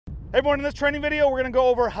Hey everyone, in this training video, we're going to go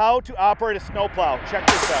over how to operate a snowplow. Check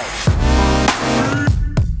this out.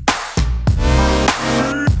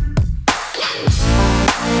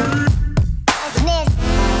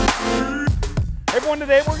 Hey everyone,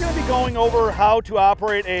 today we're going to be going over how to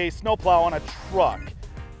operate a snowplow on a truck.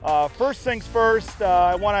 First things first,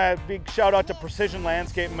 I want a big shout out to Precision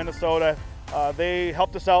Landscape in Minnesota. They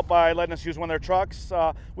helped us out by letting us use one of their trucks.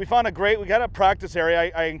 We got a practice area.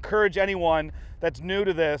 I encourage anyone that's new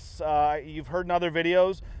to this, you've heard in other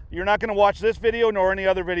videos, you're not gonna watch this video nor any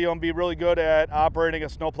other video and be really good at operating a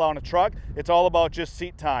snowplow in a truck. It's all about just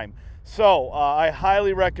seat time. So I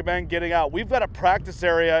highly recommend getting out. We've got a practice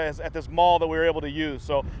area at this mall that we were able to use.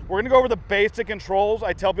 So we're gonna go over the basic controls.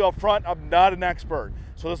 I tell people up front, I'm not an expert.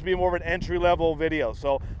 So this will be more of an entry-level video.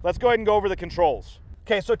 So let's go ahead and go over the controls.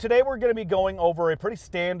 Okay, so today we're going to be going over a pretty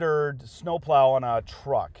standard snowplow on a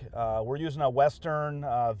truck. We're using a Western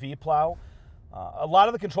V-Plow. A lot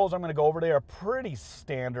of the controls I'm going to go over today are pretty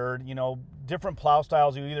standard. You know, different plow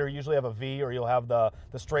styles, you either usually have a V or you'll have the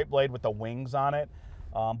straight blade with the wings on it.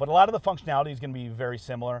 But a lot of the functionality is going to be very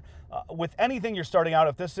similar. With anything you're starting out,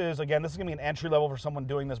 if this is going to be an entry level for someone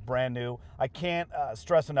doing this brand new, I can't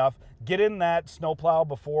stress enough, get in that snowplow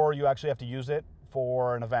before you actually have to use it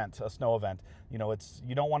for an event, a snow event. You know,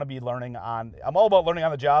 you don't want to be learning on, I'm all about learning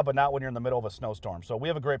on the job, but not when you're in the middle of a snowstorm. So we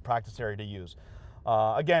have a great practice area to use.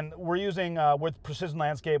 Again, we're using, with Precision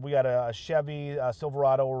Landscape, we got a Chevy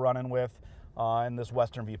Silverado we're running with and this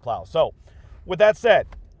Western V-Plow. So with that said,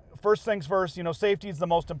 first things first, you know, safety is the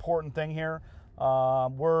most important thing here.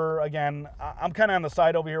 I'm kind of on the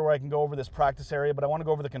side over here where I can go over this practice area, but I want to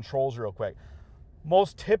go over the controls real quick.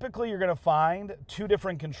 Most typically, you're going to find two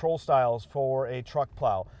different control styles for a truck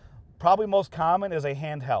plow. Probably most common is a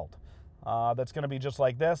handheld. That's going to be just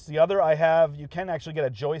like this. The other you can actually get a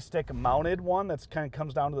joystick mounted one that's kind of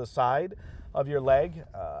comes down to the side of your leg.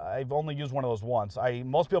 I've only used one of those once.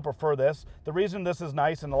 Most people prefer this. The reason this is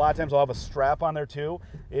nice, and a lot of times I'll have a strap on there too,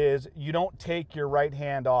 is you don't take your right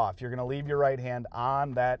hand off. You're going to leave your right hand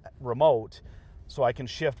on that remote, so I can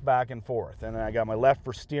shift back and forth. And then I got my left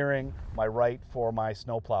for steering, my right for my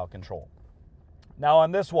snowplow control. Now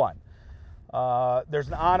on this one, there's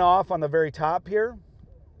an on-off on the very top here.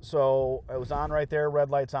 So it was on right there, red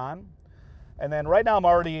light's on. And then right now I'm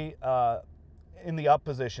already in the up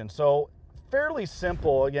position. So fairly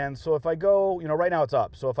simple again. So if I go, you know, right now it's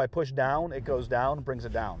up. So if I push down, it goes down, brings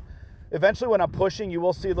it down. Eventually when I'm pushing, you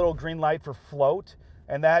will see a little green light for float.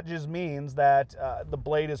 And that just means that the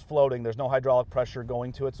blade is floating. There's no hydraulic pressure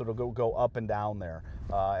going to it, so it'll go up and down there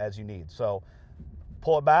as you need. So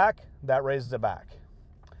pull it back, that raises it back.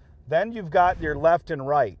 Then you've got your left and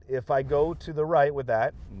right. If I go to the right with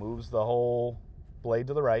that, moves the whole blade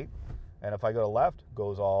to the right. And if I go to left,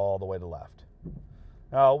 goes all the way to left.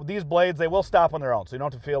 Now, these blades, they will stop on their own. So you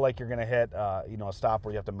don't have to feel like you're going to hit a stop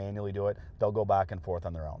where you have to manually do it. They'll go back and forth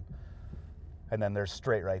on their own. And then they're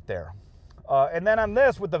straight right there. And then on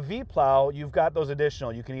this, with the V-Plow, you've got those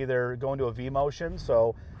additional. You can either go into a V motion.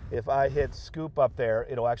 So if I hit scoop up there,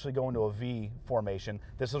 it'll actually go into a V formation.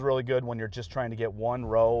 This is really good when you're just trying to get one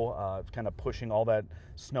row, kind of pushing all that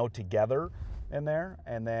snow together in there.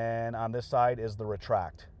 And then on this side is the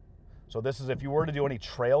retract. So this is if you were to do any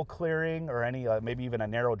trail clearing or any, maybe even a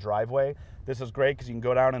narrow driveway, this is great because you can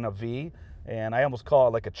go down in a V. And I almost call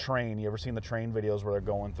it like a train. You ever seen the train videos where they're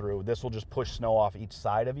going through? This will just push snow off each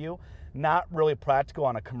side of you. Not really practical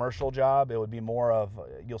on a commercial job. It would be more of,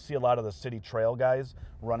 you'll see a lot of the city trail guys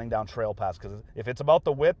running down trail paths, because if it's about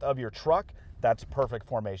the width of your truck, that's perfect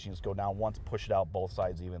formation. You just go down once, push it out both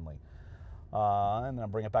sides evenly. And then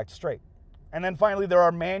bring it back to straight. And then finally, there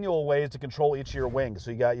are manual ways to control each of your wings.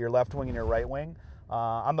 So you got your left wing and your right wing.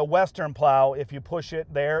 On the Western plow, if you push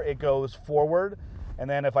it there, it goes forward. And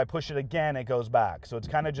then if I push it again, it goes back. So it's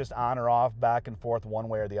kind of just on or off, back and forth, one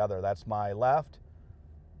way or the other. That's my left,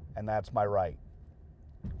 and that's my right.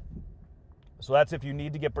 So that's if you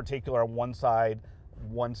need to get particular on one side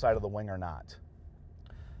of the wing or not.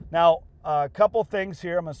 Now, a couple things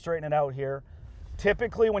here. I'm going to straighten it out here.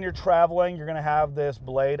 Typically, when you're traveling, you're going to have this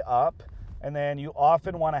blade up, and then you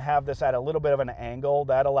often want to have this at a little bit of an angle.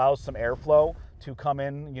 That allows some airflow to come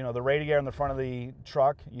in. You know, the radiator in the front of the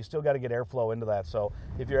truck, you still got to get airflow into that. So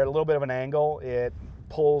if you're at a little bit of an angle, it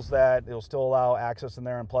pulls that. It'll still allow access in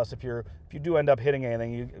there. And plus, if you do end up hitting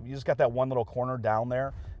anything, you just got that one little corner down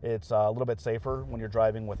there. It's a little bit safer when you're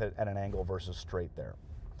driving with it at an angle versus straight there.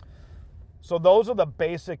 So those are the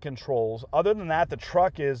basic controls. Other than that, the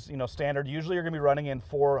truck is, you know, standard. Usually you're going to be running in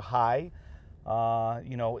 4 high.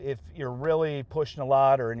 You know, if you're really pushing a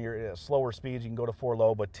lot or in your slower speeds, you can go to 4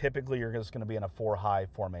 low, but typically you're just going to be in a 4 high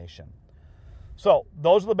formation. So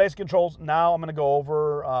those are the basic controls. Now I'm going to go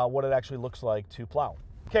over what it actually looks like to plow.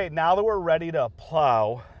 Okay, now that we're ready to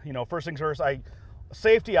plow, first things first,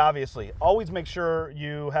 safety, obviously. Always make sure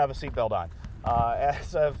you have a seatbelt on.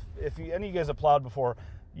 If any of you guys have plowed before,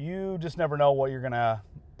 you just never know what you're going to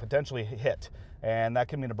potentially hit, and that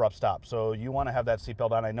can mean an abrupt stop. So you want to have that seatbelt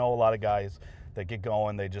on. I know a lot of guys that get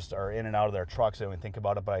going, they just are in and out of their trucks. They don't even think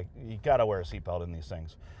about it, but you got to wear a seatbelt in these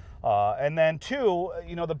things. And then two,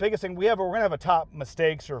 the biggest thing we're going to have a top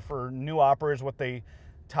mistakes, or for new operators, what the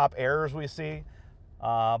top errors we see.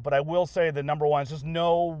 But I will say the number one is just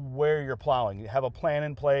know where you're plowing. You have a plan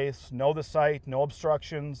in place, know the site, no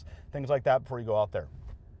obstructions, things like that before you go out there.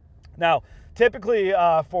 Now, typically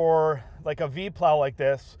for like a V-plow like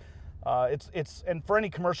this, and for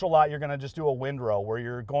any commercial lot, you're going to just do a windrow where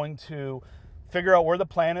you're going to figure out where the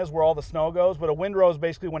plan is, where all the snow goes. But a windrow is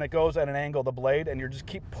basically when it goes at an angle, the blade, and you just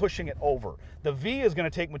keep pushing it over. The V is going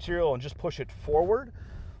to take material and just push it forward.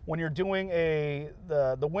 When you're doing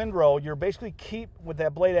the windrow, you're basically with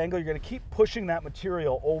that blade angle, you're going to keep pushing that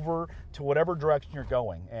material over to whatever direction you're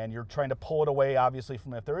going, and you're trying to pull it away, obviously,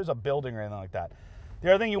 from if there is a building or anything like that.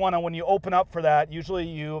 The other thing you want to, when you open up for that,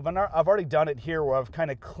 usually I've already done it here where I've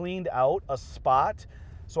kind of cleaned out a spot.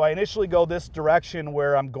 So I initially go this direction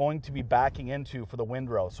where I'm going to be backing into for the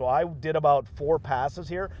windrow. So I did about 4 passes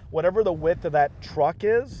here, whatever the width of that truck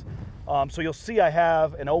is. So you'll see I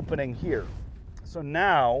have an opening here. So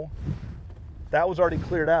now that was already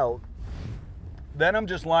cleared out. Then I'm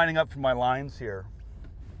just lining up for my lines here.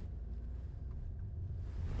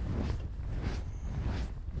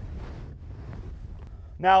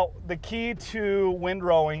 Now, the key to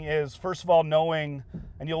windrowing is, first of all, knowing,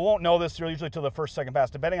 and you won't know this usually till the first, second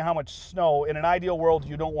pass, depending on how much snow. In an ideal world,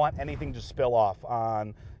 you don't want anything to spill off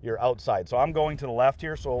on your outside. So I'm going to the left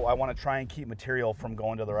here, so I want to try and keep material from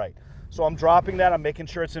going to the right. So I'm dropping that, I'm making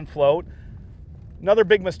sure it's in float. Another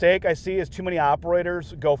big mistake I see is too many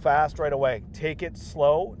operators go fast right away. Take it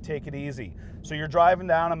slow, take it easy. So you're driving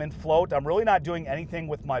down, I'm in float, I'm really not doing anything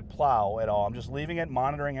with my plow at all. I'm just leaving it,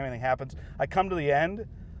 monitoring everything happens. I come to the end.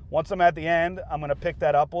 Once I'm at the end, I'm gonna pick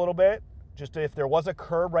that up a little bit. Just if there was a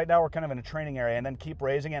curb, right now we're kind of in a training area, and then keep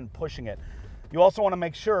raising it and pushing it. You also wanna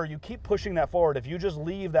make sure you keep pushing that forward. If you just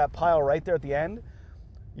leave that pile right there at the end,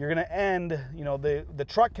 you're gonna end, the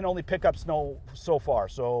truck can only pick up snow so far.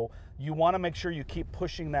 So you wanna make sure you keep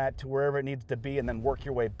pushing that to wherever it needs to be and then work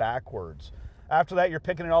your way backwards. After that, you're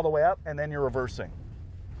picking it all the way up and then you're reversing.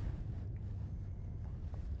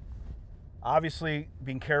 Obviously,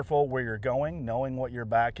 being careful where you're going, knowing what you're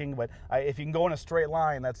backing, but if you can go in a straight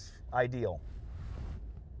line, that's ideal.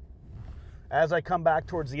 As I come back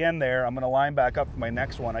towards the end there, I'm gonna line back up for my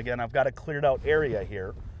next one. Again, I've got a cleared out area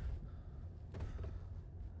here.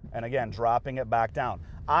 And again, dropping it back down.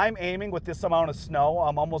 I'm aiming with this amount of snow,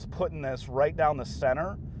 I'm almost putting this right down the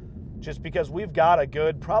center, just because we've got a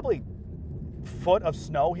good, probably foot of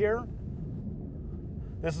snow here.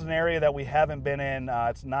 This is an area that we haven't been in.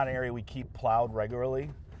 It's not an area we keep plowed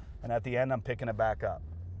regularly. And at the end, I'm picking it back up.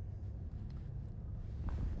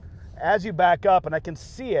 As you back up, and I can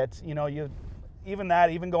see it,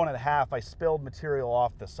 even going at half, I spilled material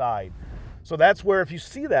off the side. So that's where, if you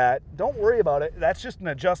see that, don't worry about it. That's just an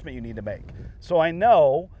adjustment you need to make. So I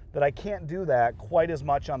know that I can't do that quite as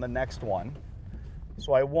much on the next one.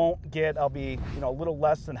 So I'll be, a little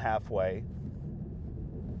less than halfway.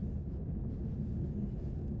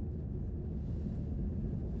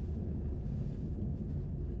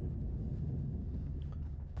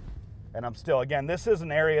 And I'm still, again, this is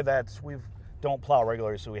an area we don't plow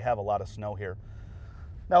regularly, so we have a lot of snow here.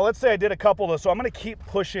 Now, let's say I did a couple of those, so I'm going to keep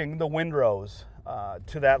pushing the windrows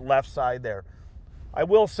to that left side there. I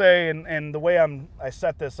will say, and the way I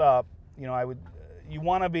set this up, you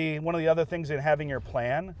want to be, one of the other things in having your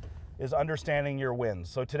plan is understanding your winds.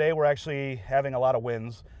 So today we're actually having a lot of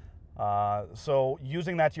winds, so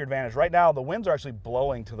using that to your advantage. Right now, the winds are actually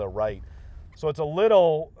blowing to the right. So it's a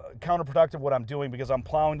little counterproductive what I'm doing because I'm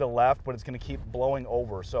plowing to the left, but it's going to keep blowing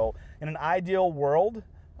over. So in an ideal world,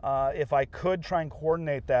 if I could try and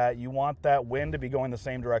coordinate that, you want that wind to be going the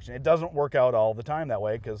same direction. It doesn't work out all the time that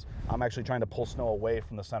way because I'm actually trying to pull snow away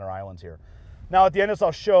from the center islands here. Now at the end of this,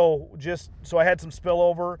 I'll show so I had some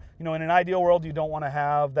spillover. In an ideal world, you don't want to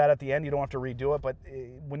have that at the end. You don't have to redo it, but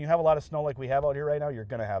when you have a lot of snow like we have out here right now, you're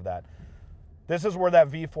going to have that. This is where that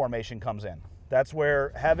V formation comes in. That's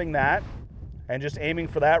where having that and just aiming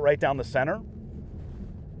for that right down the center.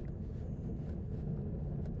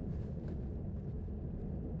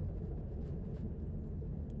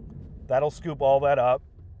 That'll scoop all that up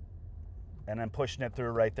and then pushing it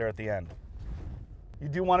through right there at the end. You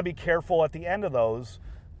do want to be careful at the end of those.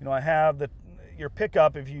 I have your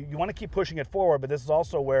pickup, if you want to keep pushing it forward, but this is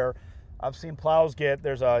also where I've seen plows get,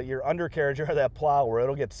 there's your undercarriage of that plow where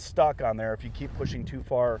it'll get stuck on there if you keep pushing too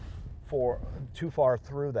far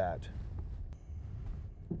through that.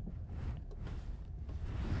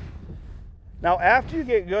 Now, after you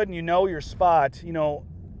get good and you know your spot, you know,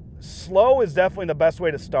 slow is definitely the best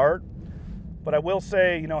way to start. But I will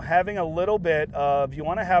say, you know, having a little bit of, you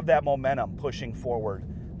want to have that momentum pushing forward.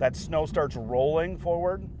 That snow starts rolling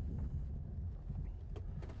forward.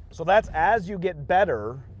 So that's, as you get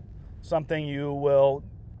better, something you will,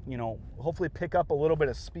 you know, hopefully pick up a little bit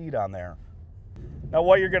of speed on there. Now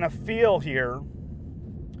what you're going to feel here,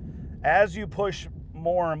 as you push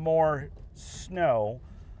more and more snow,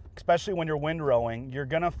 especially when you're windrowing, you're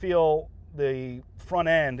going to feel the front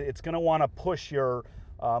end, it's going to want to push your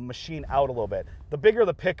machine out a little bit. The bigger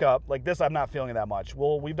the pickup, like this, I'm not feeling it that much.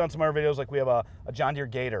 We've done some other videos, like we have a John Deere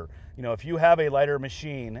Gator. You know, if you have a lighter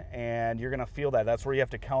machine and you're gonna feel that, that's where you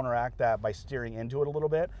have to counteract that by steering into it a little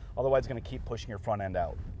bit. Otherwise, it's gonna keep pushing your front end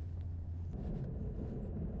out.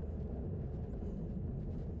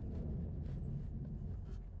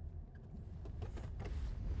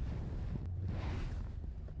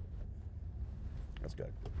 That's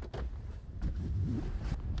good.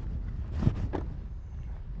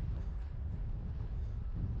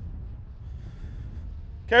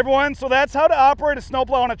 Okay, everyone, so that's how to operate a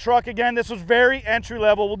snowplow on a truck. Again, this was very entry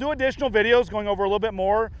level. We'll do additional videos going over a little bit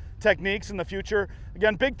more techniques in the future.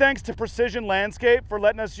 Again, big thanks to Precision Landscape for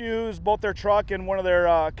letting us use both their truck and one of their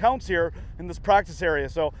accounts here in this practice area.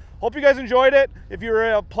 So hope you guys enjoyed it. If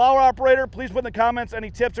you're a plow operator, please put in the comments any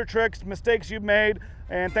tips or tricks, mistakes you've made.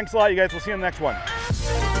 And thanks a lot, you guys. We'll see you in the next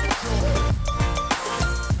one.